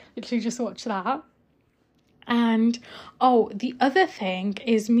day, literally just watch that. And oh, the other thing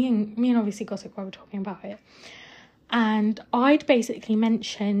is me and obviously Gossip Girl were talking about it, and I'd basically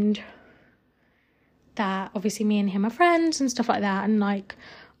mentioned that obviously me and him are friends and stuff like that, and like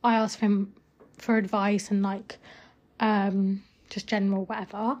I asked him for advice and like just general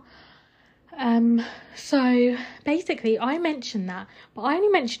whatever. So basically I mentioned that, but I only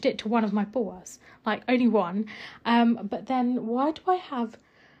mentioned it to one of my boas, like only one. But then why do I have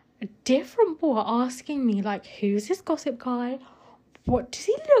a different boy asking me, like, who's this gossip guy? What does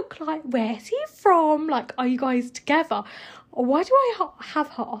he look like? Where's he from? Like, are you guys together? Or why do I have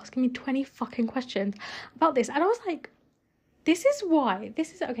her asking me 20 fucking questions about this? And I was like, this is why,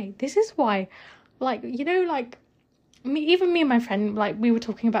 like, you know, like, me and my friend, like, we were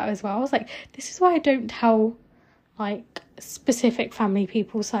talking about it as well. I was like, this is why I don't tell, like, specific family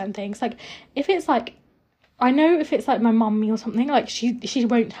people certain things. Like, if it's, like, I know if it's, like, my mummy or something, like, she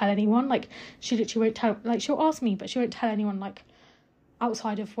won't tell anyone. Like, she literally won't tell, like, she'll ask me, but she won't tell anyone, like,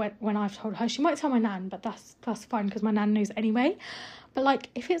 outside of when I've told her. She might tell my nan, but that's fine, because my nan knows anyway. But, like,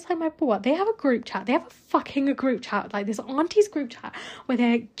 if it's, like, my boy, they have a group chat. They have a group chat, like, this auntie's group chat, where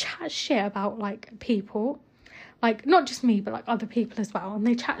they chat shit about, like, people. Like, not just me, but, like, other people as well. And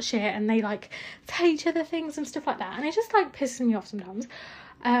they chat shit, and they, like, tell each other things and stuff like that. And it just, like, pisses me off sometimes.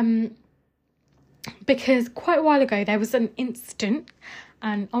 Because quite a while ago, there was an incident.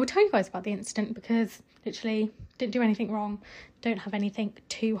 And I'll tell you guys about the incident, because literally didn't do anything wrong. Don't have anything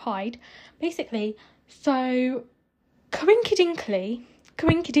to hide. Basically, so coincidincally,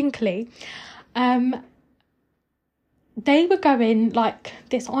 they were going, like,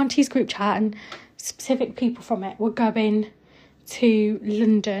 this auntie's group chat, and specific people from it were going to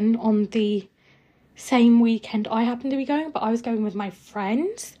London on the same weekend I happened to be going, but I was going with my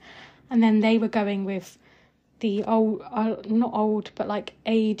friends, and then they were going with the old, not old, but like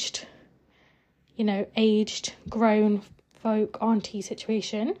aged, you know, aged grown folk auntie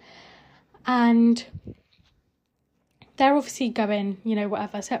situation. And they're obviously going, you know,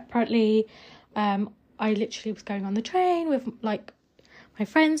 whatever, separately. I literally was going on the train with, like, my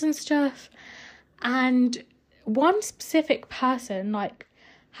friends and stuff. And one specific person, like,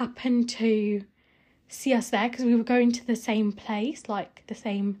 happened to see us there, because we were going to the same place, like, the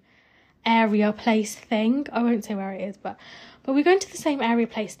same area place thing. I won't say where it is, but we're going to the same area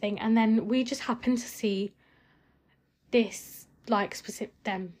place thing. And then we just happened to see this, like,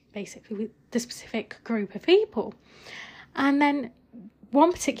 basically the specific group of people. And then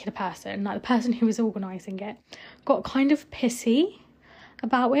one particular person, like the person who was organising it, got kind of pissy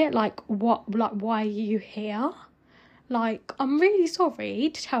about it. Like, why are you here? Like, I'm really sorry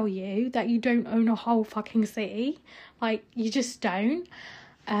to tell you that you don't own a whole fucking city. Like, you just don't.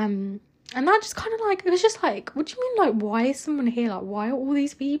 And that just kind of, like, it was just like, what do you mean, like, why is someone here? Like, why are all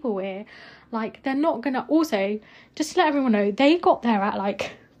these people here? Like, they're not gonna, also, just to let everyone know, they got there at,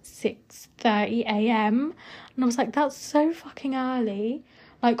 like, 6:30 a.m. And I was like, that's so fucking early.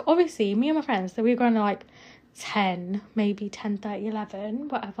 Like, obviously, me and my friends, so we were going to, like, 10, maybe 10:30, 11,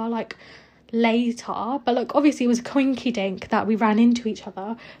 whatever, like, later. But, like, obviously, it was a coinkydink that we ran into each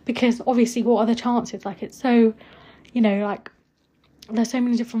other, because, obviously, what are the chances? Like, it's so, you know, like, there's so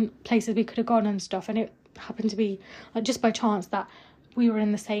many different places we could have gone and stuff, and it happened to be, like, just by chance that we were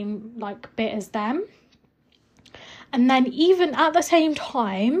in the same, like, bit as them. And then even at the same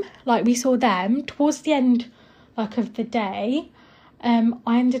time, like, we saw them towards the end, like, of the day,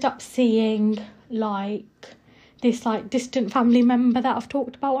 I ended up seeing, like, this, like, distant family member that I've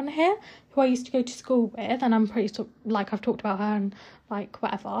talked about on here, who I used to go to school with, and I'm pretty sure, like, I've talked about her and, like,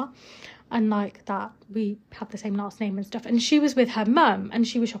 whatever, and, like, that we have the same last name and stuff. And she was with her mum, and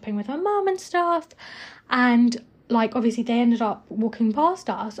she was shopping with her mum and stuff, and, like, obviously they ended up walking past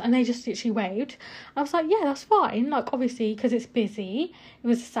us, and they just literally waved. I was like, yeah, that's fine, like, obviously, because it's busy, it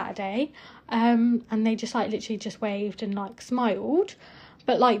was a Saturday, and they just, like, literally just waved and, like, smiled.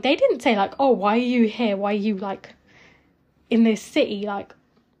 But, like, they didn't say, like, oh, why are you here, why are you, like, in this city? Like,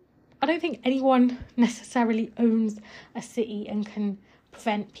 I don't think anyone necessarily owns a city and can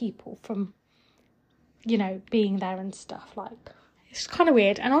prevent people from, you know, being there and stuff. Like, it's kind of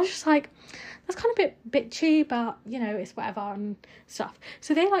weird. And I was just like, that's kind of a bit bitchy, but, you know, it's whatever and stuff.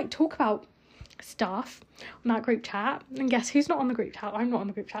 So they, like, talk about stuff on that group chat, and guess who's not on the group chat? I'm not on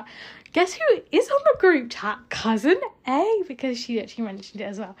the group chat. Guess who is on the group chat? Cousin A, because she actually mentioned it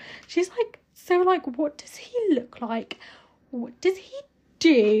as well. She's like, so, like, what does he look like? What does he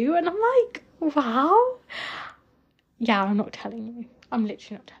do? And I'm like, wow. Yeah, I'm not telling you. I'm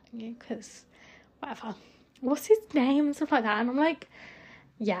literally not telling you, because whatever. What's his name and stuff like that? And I'm like,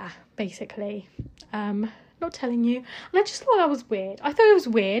 yeah, basically, not telling you. And I just thought that was weird. I thought it was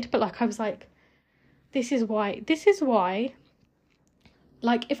weird, but, like, I was like, this is why,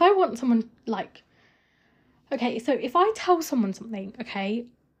 like, if I want someone, like, okay, so if I tell someone something, okay,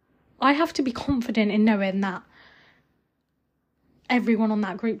 I have to be confident in knowing that everyone on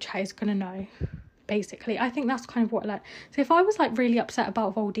that group chat is gonna know, basically. I think that's kind of what, like, so if I was, like, really upset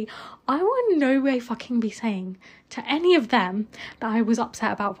about Voldy, I would no way fucking be saying to any of them that I was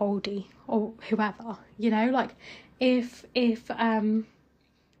upset about Voldy or whoever, you know. Like, if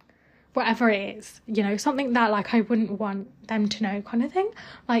whatever it is, you know, something that like I wouldn't want them to know kind of thing.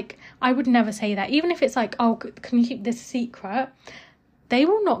 Like I would never say that, even if it's like, oh, can you keep this a secret? They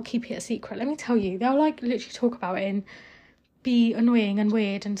will not keep it a secret, let me tell you. They'll like literally talk about it and be annoying and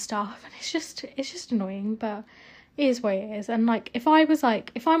weird and stuff, and it's just annoying, but it is what it is. And like if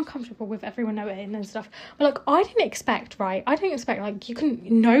I'm comfortable with everyone knowing and stuff, but like I didn't expect like you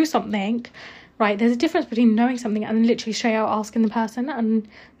can know something, right? There's a difference between knowing something and literally straight out asking the person, and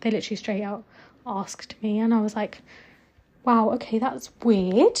they literally straight out asked me, and I was like, wow, okay, that's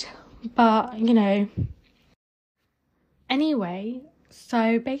weird, but you know. Anyway,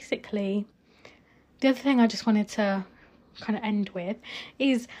 so basically the other thing I just wanted to kind of end with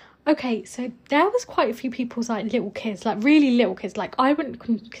is, okay, so there was quite a few people's like little kids, like really little kids, like I wouldn't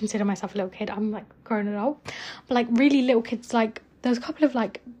consider myself a little kid, I'm like grown adult, but like really little kids, like there was a couple of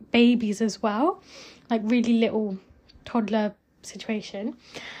like babies as well, like really little toddler situation,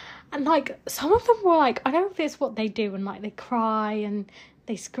 and like some of them were like, I don't know if it's what they do, and like they cry and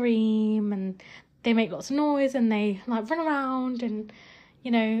they scream and they make lots of noise and they like run around and, you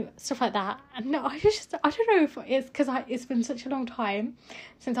know, stuff like that. And no, I don't know if it's because it's been such a long time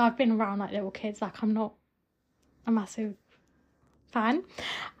since I've been around like little kids, like I'm not a massive fan.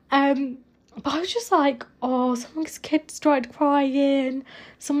 But I was just like, oh, someone's kid started crying,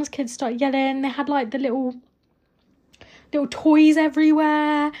 someone's kid started yelling, they had like the little toys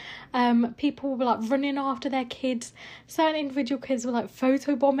everywhere, people were like running after their kids, certain individual kids were like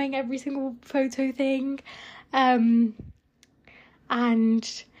photo bombing every single photo thing, and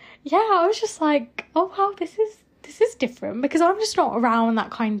yeah, I was just like, oh wow, this is different, because I'm just not around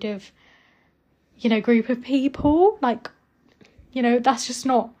that kind of, you know, group of people, like, you know, that's just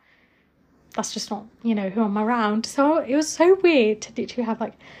not, you know, who I'm around. So it was so weird to literally have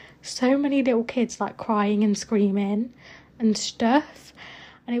like so many little kids like crying and screaming and stuff.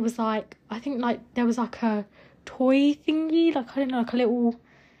 And it was like, I think like there was like a toy thingy, like I don't know, like a little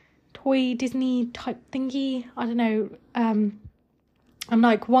toy Disney type thingy, I don't know, and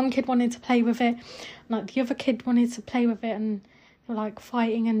like one kid wanted to play with it, and like the other kid wanted to play with it, and they were like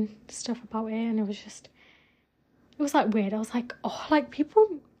fighting and stuff about it, and it was like weird. I was like, oh, like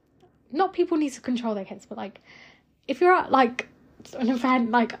people need to control their kids, but like if you're at like an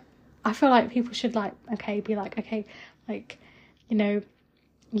event, like I feel like people should like, okay, be like, okay, like, you know,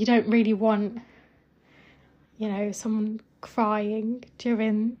 you don't really want, you know, someone crying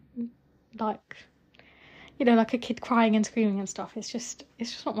during like, you know, like a kid crying and screaming and stuff. It's just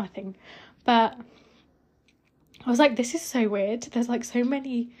not my thing. But I was like, this is so weird. There's like so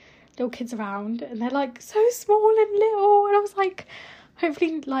many little kids around and they're like so small and little, and I was like,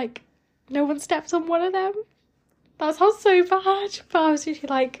 hopefully like no one steps on one of them. That sounds so bad, but I was usually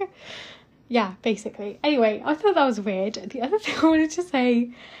like, yeah, basically. Anyway, I thought that was weird. The other thing I wanted to say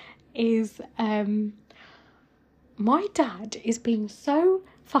is my dad is being so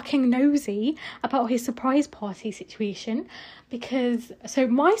fucking nosy about his surprise party situation, because so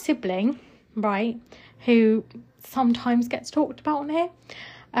my sibling, right, who sometimes gets talked about on here,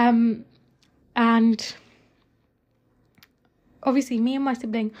 and obviously me and my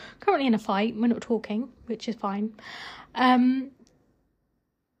sibling currently in a fight, we're not talking, which is fine, and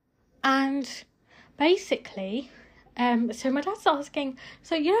basically so my dad's asking,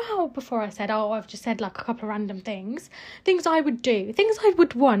 so you know how before I said, oh, I've just said like a couple of random things I would do, things I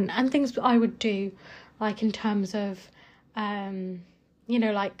would want, and things I would do, like in terms of you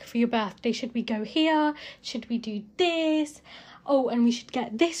know, like for your birthday, should we go here, should we do this, oh, and we should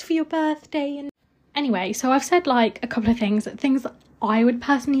get this for your birthday. And anyway, so I've said like a couple of things I would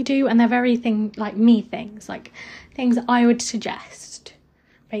personally do, and they're very things like things I would suggest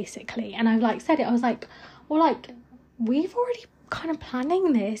basically. And I've like said it, I was like, well, like we've already kind of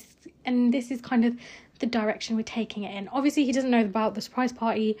planning this, and this is kind of the direction we're taking it in. Obviously he doesn't know about the surprise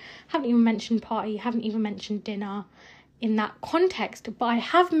party, haven't even mentioned dinner in that context, but I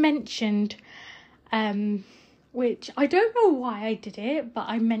have mentioned which I don't know why I did it, but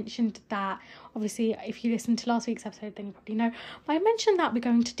I mentioned that, obviously if you listened to last week's episode then you probably know, but I mentioned that we're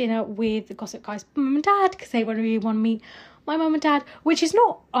going to dinner with the Gossip Guys' mum and dad, because they really want to meet my mum and dad, which is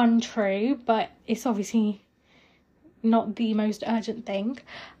not untrue, but it's obviously not the most urgent thing.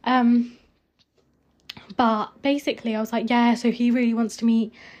 But basically I was like, yeah, so he really wants to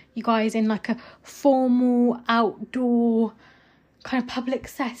meet you guys in like a formal outdoor kind of public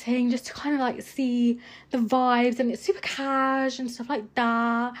setting, just to kind of like see the vibes, and it's super cash and stuff like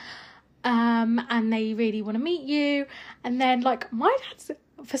that, and they really want to meet you. And then like my dad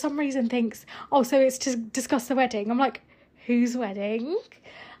for some reason thinks, oh, so it's to discuss the wedding. I'm like, whose wedding.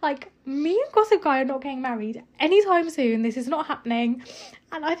 Like, me and Gossip Guy are not getting married anytime soon. This is not happening.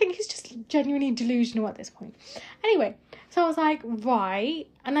 And I think he's just genuinely delusional at this point. Anyway, so I was like, right.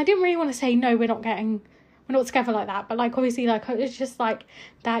 And I didn't really want to say, no, we're not together like that. But, like, obviously, like, it's just like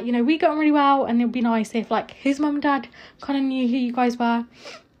that, you know, we got on really well. And it would be nice if, like, his mum and dad kind of knew who you guys were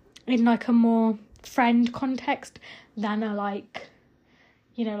in, like, a more friend context than a, like,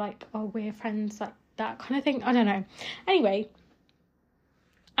 you know, like, oh, we're friends, like, that kind of thing. I don't know. Anyway.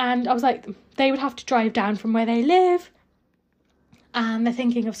 And I was like, they would have to drive down from where they live. And they're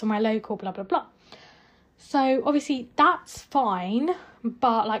thinking of somewhere local, blah, blah, blah. So, obviously, that's fine.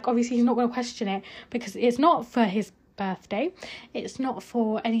 But, like, obviously, he's not going to question it. Because it's not for his birthday. It's not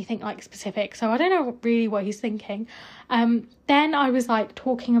for anything, like, specific. So, I don't know really what he's thinking. Then I was, like,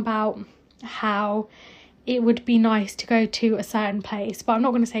 talking about how it would be nice to go to a certain place. But I'm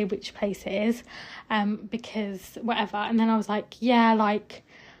not going to say which place it is. Because whatever. And then I was like, yeah, like...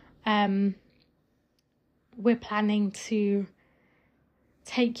 we're planning to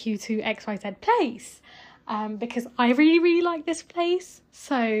take you to XYZ place because I really, really like this place.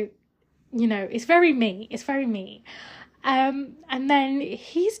 So, you know, it's very me. And then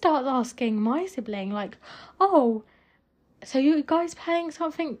he starts asking my sibling, like, oh, so you guys planning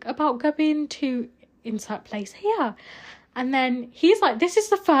something about going to insert place here? And then he's like, this is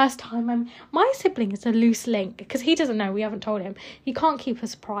the first time my sibling is a loose link because he doesn't know, we haven't told him. He can't keep a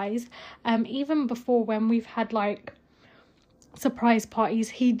surprise. Even before when we've had like surprise parties,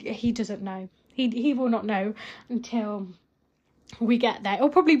 he doesn't know. He will not know until we get there. It'll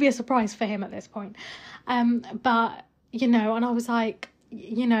probably be a surprise for him at this point. But, you know, and I was like,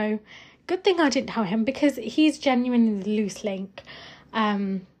 you know, good thing I didn't tell him because he's genuinely the loose link.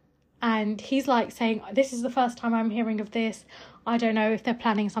 And he's like saying, this is the first time I'm hearing of this. I don't know if they're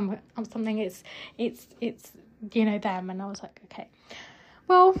planning something. It's you know, them. And I was like, okay,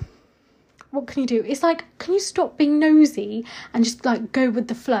 well, what can you do? It's like, can you stop being nosy and just like go with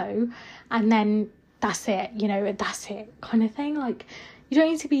the flow? And then that's it, you know, that's it kind of thing. Like, you don't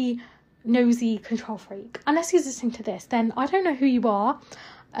need to be nosy control freak. Unless he's listening to this, then I don't know who you are.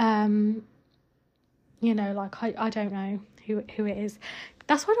 You know, like, I don't know who it is.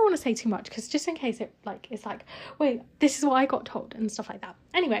 That's why I don't want to say too much, because just in case it's like, wait, this is what I got told and stuff like that.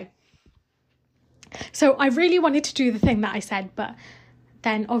 Anyway, so I really wanted to do the thing that I said, but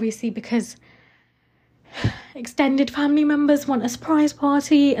then obviously because extended family members want a surprise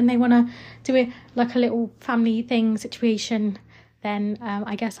party and they want to do it like a little family thing situation, then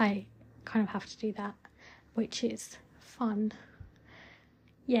I guess I kind of have to do that, which is fun.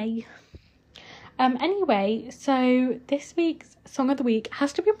 Yay. Anyway, so this week's song of the week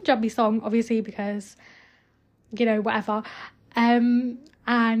has to be a Punjabi song, obviously, because, you know, whatever. And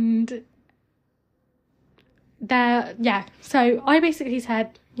there, yeah, so I basically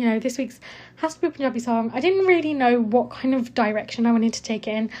said, you know, this week's has to be a Punjabi song. I didn't really know what kind of direction I wanted to take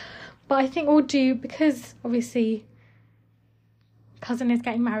it in, but I think we'll do, because obviously cousin is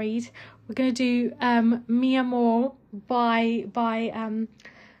getting married, we're going to do Amor by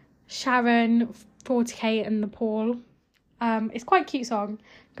Sharn, 40k and the Paul. It's quite a cute song.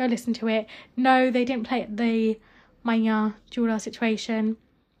 Go listen to it. No, they didn't play it the Maya Jura situation.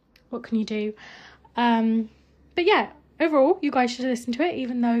 What can you do? But yeah, overall, you guys should listen to it,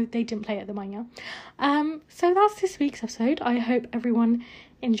 even though they didn't play it at the Maya. So that's this week's episode. I hope everyone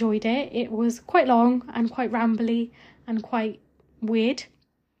enjoyed it. It was quite long and quite rambly and quite weird.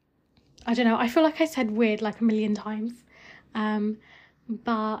 I don't know. I feel like I said weird like a million times.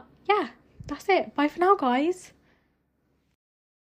 But yeah, that's it. Bye for now, guys.